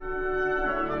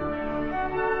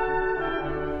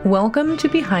Welcome to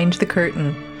Behind the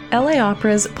Curtain, LA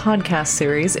Opera's podcast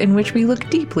series in which we look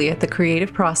deeply at the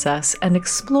creative process and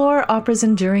explore opera's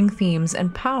enduring themes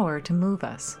and power to move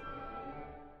us.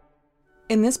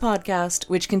 In this podcast,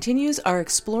 which continues our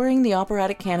Exploring the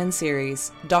Operatic Canon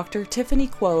series, Dr. Tiffany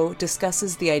Kuo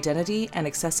discusses the identity and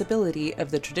accessibility of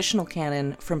the traditional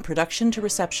canon from production to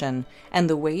reception and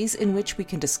the ways in which we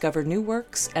can discover new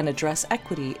works and address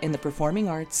equity in the performing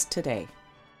arts today.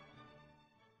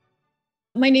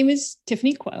 My name is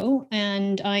Tiffany Kuo,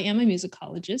 and I am a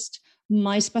musicologist.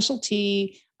 My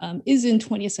specialty is in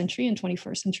 20th century and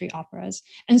 21st century operas.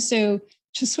 And so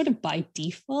just sort of by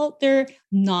default, they're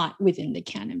not within the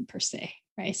canon per se,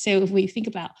 right? So if we think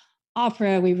about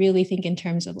opera, we really think in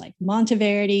terms of like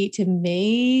Monteverdi to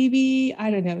maybe,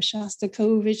 I don't know,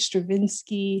 Shostakovich,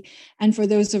 Stravinsky. And for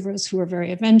those of us who are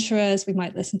very adventurous, we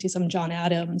might listen to some John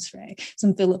Adams, right?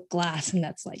 Some Philip Glass, and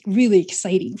that's like really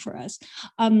exciting for us.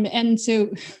 And so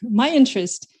my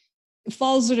interest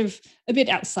falls sort of a bit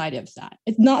outside of that.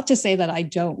 It's not to say that I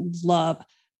don't love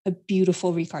a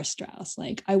beautiful Richard Strauss.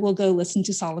 Like I will go listen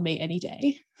to Salome any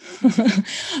day.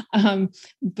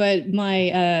 But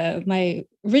my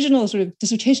original sort of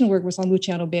dissertation work was on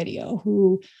Luciano Berio,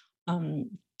 who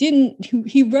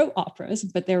he wrote operas,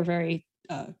 but they're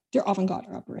avant-garde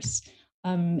operas.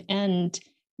 And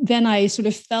then I sort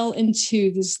of fell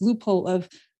into this loophole of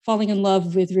falling in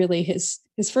love with really his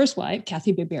first wife,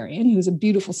 Kathy Biberian, who's a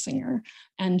beautiful singer,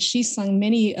 and she sung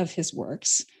many of his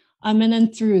works. And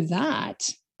then through that,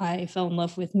 I fell in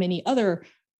love with many other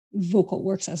vocal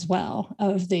works as well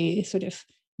of the sort of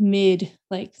mid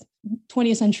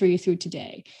 20th century through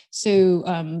today. So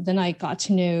then I got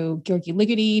to know György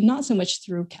Ligeti, not so much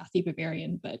through Kathy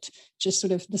Biberian, but just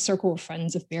sort of the circle of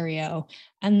friends of Berio.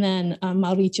 And then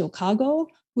Maurizio Cago,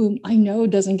 whom I know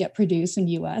doesn't get produced in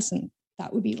the US, and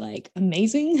that would be like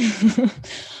amazing.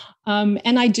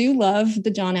 And I do love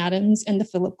the John Adams and the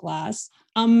Philip Glass.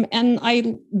 And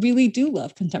I really do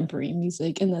love contemporary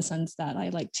music in the sense that I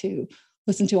like to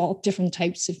listen to all different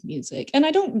types of music. And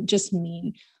I don't just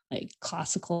mean like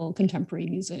classical contemporary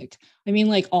music. I mean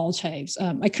like all types.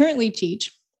 I currently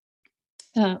teach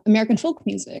American folk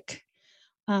music.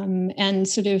 And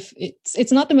sort of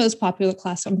it's not the most popular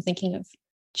class. So I'm thinking of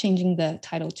changing the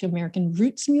title to American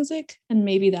roots music. And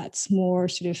maybe that's more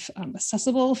sort of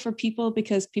accessible for people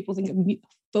because people think of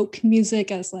folk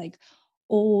music as like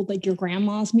old, like your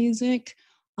grandma's music.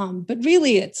 But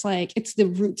really it's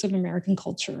the roots of American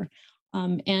culture.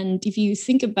 And if you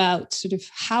think about sort of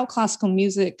how classical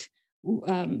music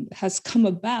has come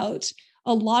about,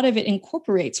 a lot of it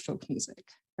incorporates folk music,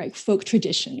 right? Folk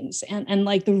traditions and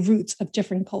like the roots of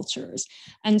different cultures.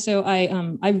 And so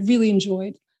I really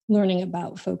enjoyed learning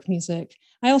about folk music.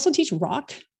 I also teach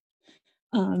rock.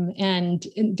 And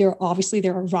there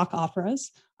are rock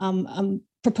operas.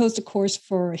 Proposed a course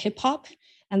for hip hop,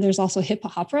 and there's also hip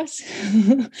hop operas.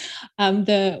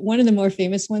 One of the more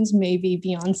famous ones may be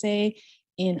Beyonce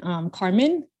in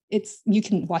Carmen. You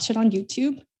can watch it on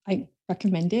YouTube. I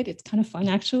recommend it. It's kind of fun,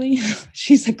 actually.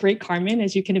 She's a great Carmen,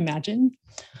 as you can imagine.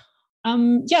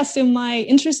 So my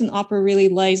interest in opera really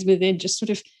lies within just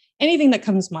sort of anything that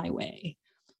comes my way.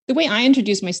 The way I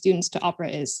introduce my students to opera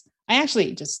is I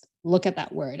actually just look at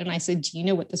that word and I say, do you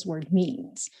know what this word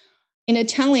means? In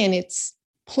Italian, it's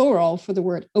plural for the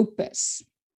word opus,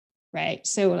 right?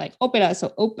 So like opera,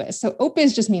 so opus. So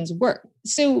opus just means work.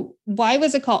 So why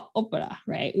was it called opera,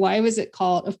 right? Why was it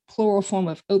called a plural form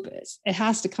of opus? It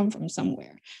has to come from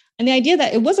somewhere. And the idea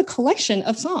that it was a collection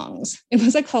of songs, it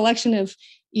was a collection of,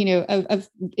 of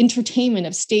entertainment,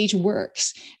 of stage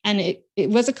works. And it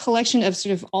was a collection of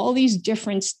sort of all these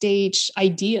different stage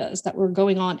ideas that were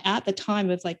going on at the time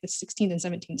of like the 16th and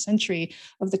 17th century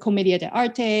of the Commedia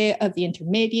dell'arte, of the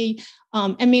Intermedi.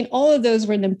 All of those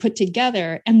were then put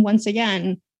together. And once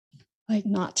again, like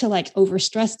not to like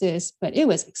overstress this, but it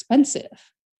was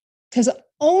expensive because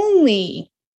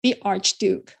only the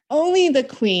Archduke, only the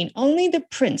Queen, only the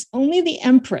Prince, only the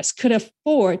Empress could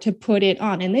afford to put it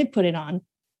on. And they put it on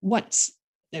once.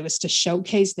 It was to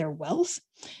showcase their wealth.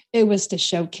 It was to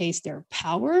showcase their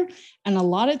power. And a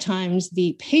lot of times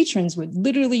the patrons would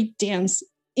literally dance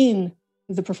in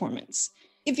the performance.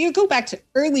 If you go back to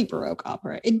early Baroque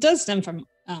opera, it does stem from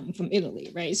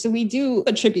Italy, right? So we do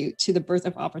attribute to the birth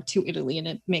of opera to Italy, and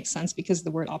it makes sense because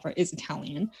the word opera is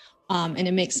Italian. And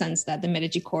it makes sense that the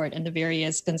Medici court and the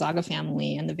various Gonzaga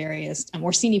family and the various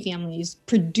Orsini families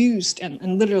produced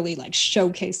and literally like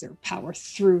showcased their power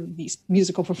through these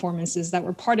musical performances that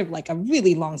were part of like a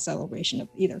really long celebration of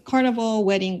either carnival,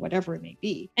 wedding, whatever it may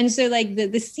be. And so like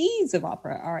the seeds of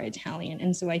opera are Italian.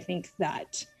 And so I think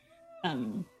that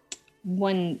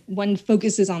one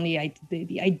focuses on the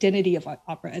identity of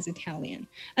opera as Italian.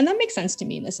 And that makes sense to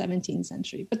me in the 17th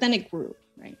century, but then it grew,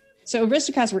 right? So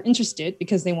aristocrats were interested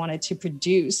because they wanted to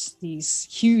produce these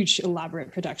huge,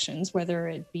 elaborate productions, whether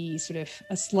it be sort of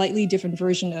a slightly different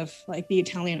version of like the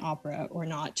Italian opera or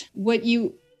not. What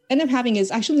you end up having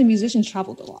is actually the musicians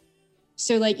traveled a lot.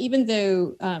 So like, even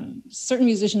though certain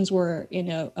musicians were,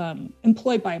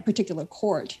 employed by a particular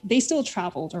court, they still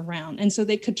traveled around. And so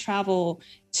they could travel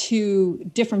to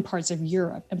different parts of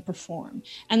Europe and perform.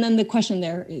 And then the question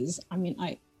there is,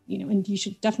 and you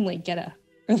should definitely get a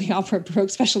early opera baroque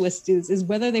specialist is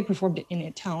whether they performed it in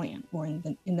Italian or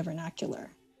in the vernacular.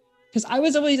 Because I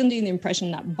was always under the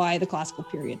impression that by the classical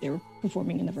period, they were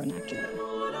performing in the vernacular.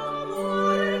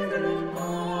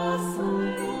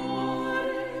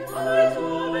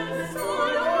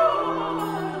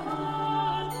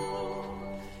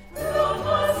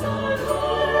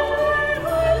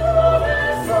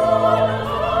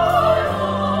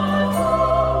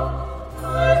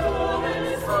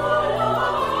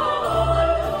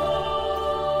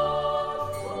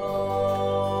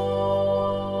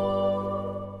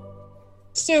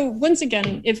 So once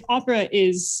again, if opera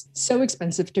is so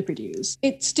expensive to produce,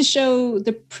 it's to show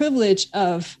the privilege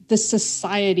of the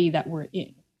society that we're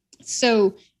in.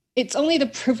 So it's only the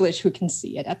privileged who can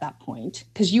see it at that point,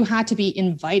 because you had to be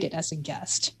invited as a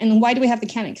guest. And why do we have the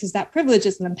canon? Because that privilege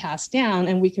is then passed down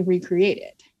and we can recreate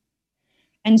it.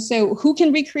 And so who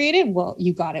can recreate it? Well,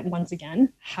 you got it once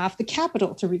again, have the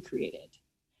capital to recreate it.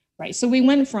 Right. So we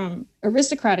went from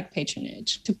aristocratic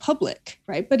patronage to public,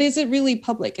 right? But is it really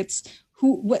public? It's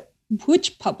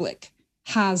which public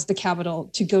has the capital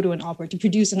to go to an opera, to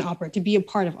produce an opera, to be a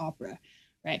part of opera,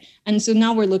 right? And so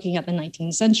now we're looking at the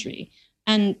 19th century.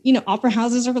 And, opera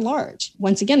houses are large.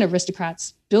 Once again,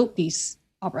 aristocrats built these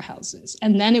opera houses.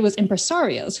 And then it was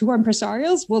impresarios. Who are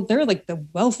impresarios? Well, they're like the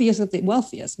wealthiest of the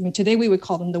wealthiest. Today we would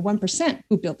call them the 1%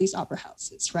 who built these opera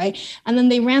houses, right? And then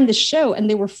they ran the show and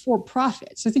they were for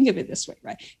profit. So think of it this way,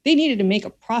 right? They needed to make a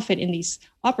profit in these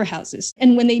opera houses.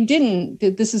 And when they didn't,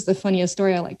 this is the funniest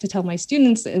story I like to tell my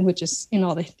students, which is in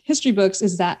all the history books,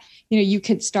 is that, you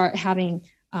could start having,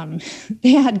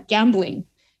 they had gambling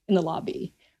in the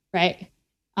lobby, right?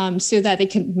 So that they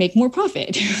can make more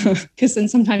profit, because then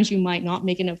sometimes you might not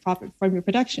make enough profit from your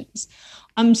productions.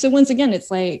 So once again, it's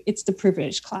the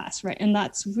privileged class, right? And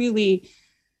that's really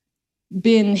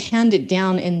been handed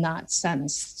down in that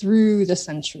sense through the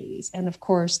centuries. And of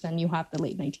course, then you have the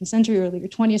late 19th century, earlier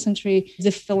 20th century, the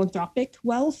philanthropic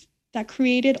wealth that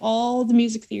created all the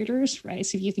music theaters, right?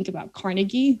 So if you think about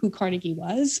Carnegie, who Carnegie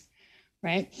was,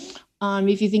 right?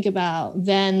 If you think about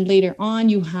then later on,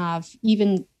 you have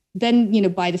even then,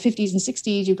 by the 50s and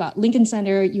 60s, you got Lincoln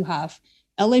Center, you have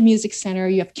LA Music Center,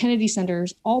 you have Kennedy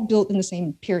Centers, all built in the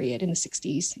same period in the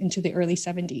 60s into the early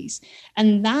 70s.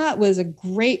 And that was a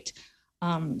great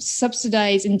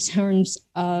subsidized in terms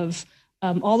of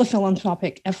all the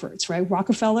philanthropic efforts, right?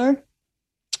 Rockefeller,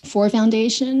 Ford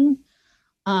Foundation,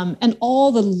 and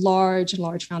all the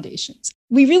large foundations.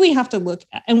 We really have to look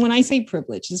at, and when I say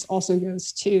privilege, this also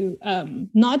goes to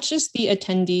not just the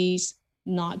attendees,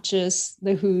 not just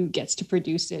the who gets to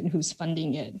produce it and who's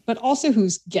funding it, but also who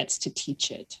gets to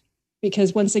teach it.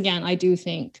 Because once again, I do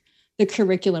think the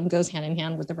curriculum goes hand in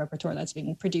hand with the repertoire that's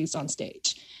being produced on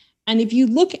stage. And if you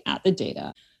look at the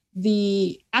data,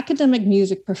 the academic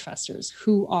music professors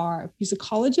who are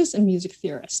musicologists and music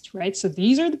theorists, right? So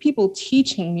these are the people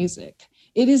teaching music.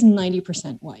 It is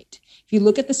 90% white. If you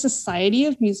look at the Society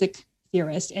of Music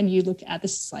Theorists and you look at the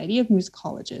Society of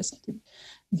Musicologists,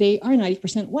 they are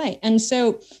 90% white. And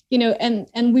so,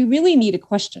 and we really need to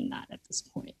question that at this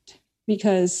point,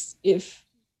 because if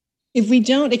we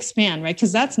don't expand, right,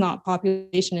 because that's not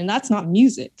population and that's not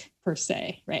music per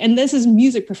se, right? And this is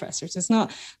music professors. It's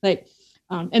not like,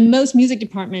 and most music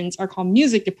departments are called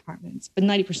music departments, but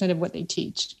 90% of what they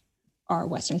teach are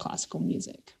Western classical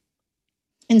music.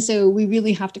 And so we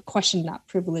really have to question that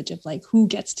privilege of like, who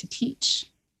gets to teach?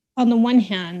 On the one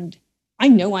hand, I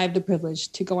know I have the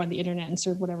privilege to go on the internet and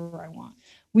serve whatever I want.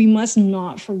 We must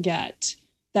not forget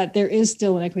that there is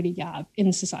still an equity gap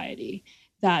in society,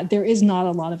 that there is not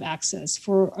a lot of access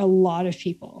for a lot of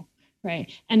people,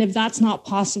 right? And if that's not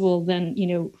possible, then,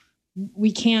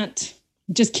 we can't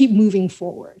just keep moving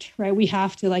forward, right? We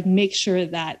have to make sure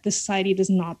that the society does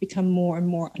not become more and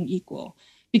more unequal,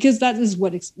 because that is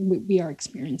what we are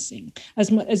experiencing.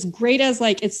 As great as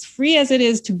it's free as it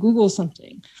is to Google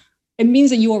something, it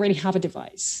means that you already have a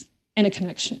device and a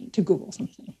connection to Google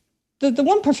something. The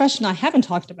one profession I haven't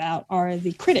talked about are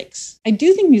the critics. I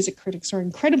do think music critics are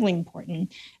incredibly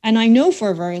important. And I know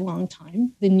for a very long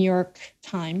time, the New York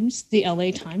Times, the LA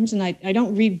Times, and I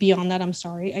don't read beyond that, I'm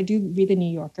sorry. I do read the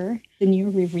New Yorker, the New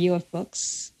York Review of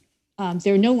Books.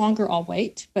 They're no longer all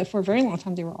white, but for a very long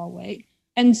time, they were all white.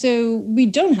 And so we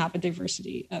don't have a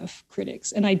diversity of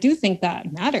critics. And I do think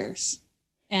that matters.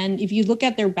 And if you look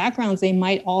at their backgrounds, they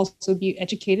might also be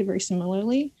educated very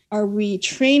similarly. Are we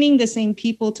training the same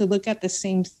people to look at the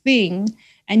same thing?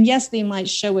 And yes, they might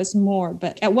show us more,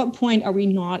 but at what point are we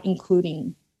not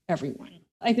including everyone?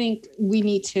 I think we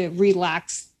need to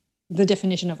relax the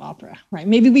definition of opera, right?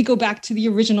 Maybe we go back to the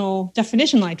original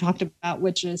definition I talked about,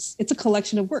 which is it's a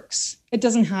collection of works. It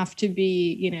doesn't have to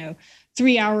be,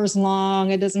 3 hours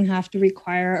long. It doesn't have to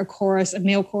require a chorus, a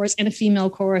male chorus and a female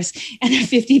chorus and a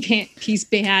 50-piece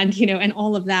band, and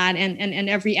all of that, and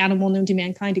every animal known to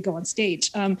mankind to go on stage.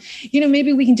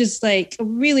 Maybe we can just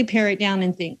really pare it down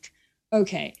and think,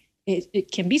 okay,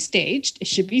 it can be staged. It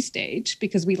should be staged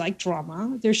because we like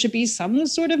drama. There should be some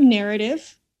sort of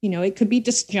narrative. It could be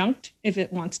disjunct if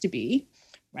it wants to be,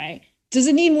 right? Does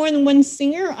it need more than one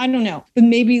singer? I don't know. But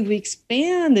maybe we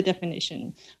expand the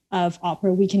definition of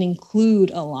opera, we can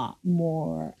include a lot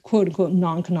more quote unquote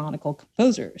non-canonical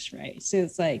composers, right? So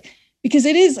it's because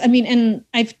it is, and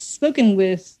I've spoken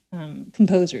with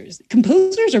composers.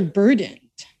 Composers are burdened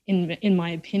in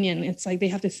my opinion. It's they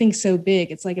have to think so big.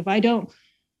 It's if I don't,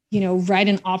 write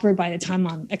an opera by the time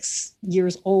I'm X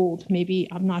years old, maybe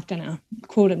I'm not gonna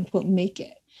quote unquote make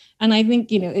it. And I think,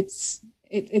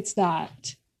 it's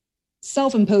that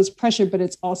self-imposed pressure, but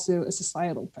it's also a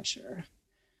societal pressure.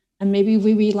 And maybe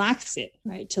we relax it,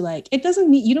 right? To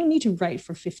you don't need to write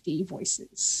for 50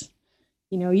 voices.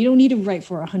 You don't need to write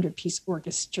for a 100-piece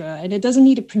orchestra, and it doesn't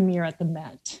need to premiere at the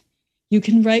Met. You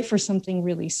can write for something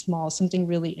really small, something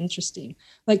really interesting,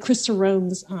 like Chris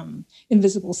Sarone's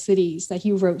Invisible Cities that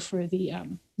he wrote for the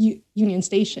Union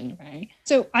Station, right?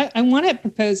 So I want to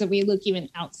propose that we look even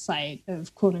outside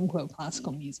of quote unquote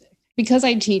classical music. Because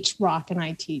I teach rock and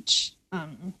I teach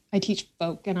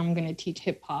folk and I'm going to teach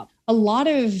hip hop. A lot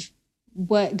of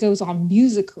what goes on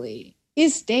musically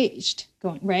is staged,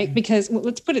 right? Because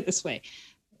let's put it this way.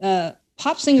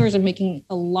 Pop singers are making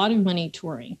a lot of money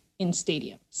touring in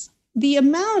stadiums. The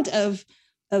amount of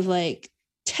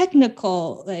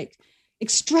technical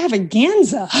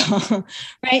extravaganza,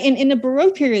 right? And in the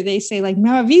Baroque period, they say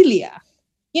meraviglia,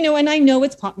 and I know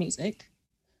it's pop music,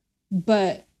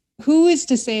 but who is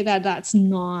to say that that's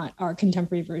not our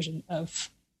contemporary version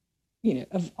of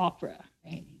opera,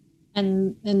 right?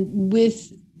 And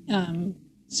with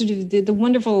sort of the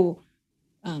wonderful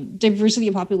diversity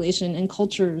of population and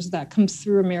cultures that comes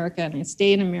through America and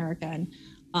stay in America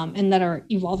and that are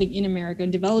evolving in America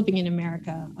and developing in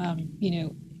America,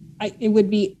 it would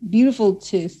be beautiful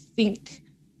to think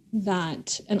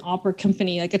that an opera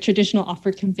company, a traditional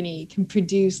opera company, can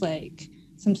produce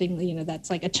something, that's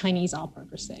a Chinese opera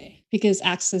per se, because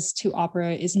access to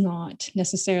opera is not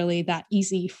necessarily that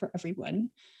easy for everyone.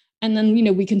 And then,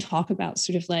 we can talk about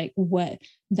sort of what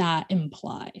that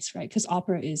implies, right? Because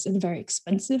opera is a very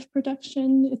expensive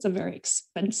production. It's a very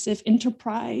expensive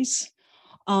enterprise.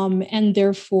 And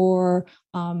therefore,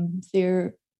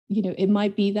 it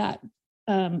might be that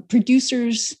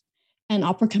producers and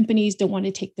opera companies don't want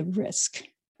to take the risk,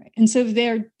 right? And so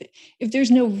if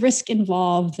there's no risk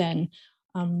involved, then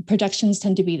productions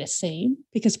tend to be the same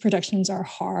because productions are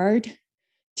hard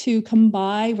to come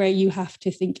by, right? You have to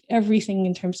think everything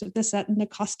in terms of the set and the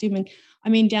costume,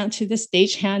 and down to the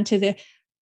stagehand,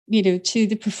 to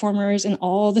the performers and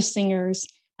all the singers.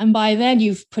 And by then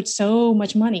you've put so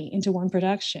much money into one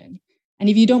production. And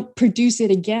if you don't produce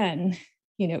it again,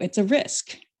 it's a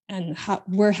risk. And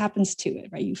where happens to it,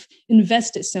 right? You've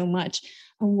invested so much,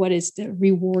 and what is the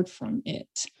reward from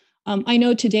it? I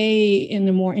know today in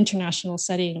the more international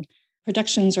setting,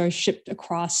 productions are shipped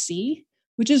across sea,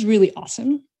 which is really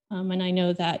awesome. And I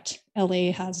know that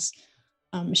LA has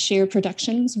shared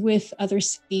productions with other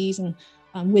cities and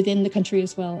within the country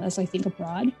as well as I think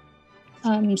abroad.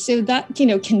 So that,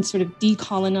 can sort of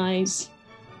decolonize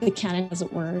the canon, as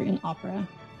it were, in opera,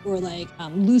 or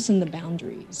loosen the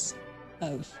boundaries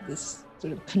of this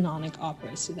sort of canonic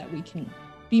opera so that we can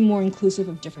be more inclusive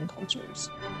of different cultures.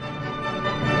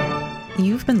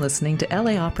 You've been listening to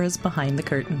LA Opera's Behind the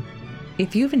Curtain.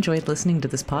 If you've enjoyed listening to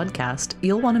this podcast,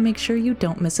 you'll want to make sure you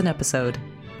don't miss an episode.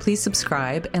 Please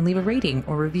subscribe and leave a rating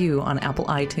or review on Apple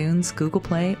iTunes, Google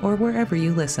Play, or wherever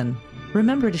you listen.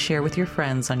 Remember to share with your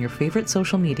friends on your favorite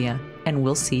social media, and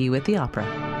we'll see you at the opera.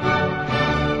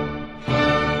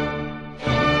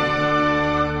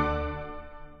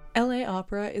 LA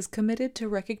Opera is committed to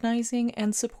recognizing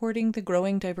and supporting the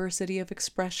growing diversity of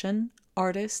expression,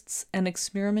 artists, and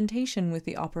experimentation with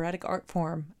the operatic art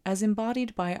form, as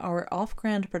embodied by our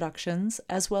off-grand productions,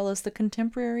 as well as the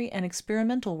contemporary and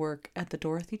experimental work at the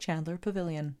Dorothy Chandler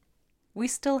Pavilion. We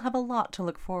still have a lot to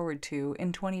look forward to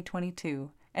in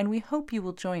 2022, and we hope you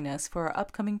will join us for our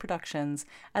upcoming productions,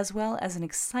 as well as an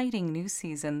exciting new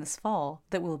season this fall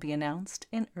that will be announced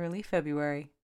in early February.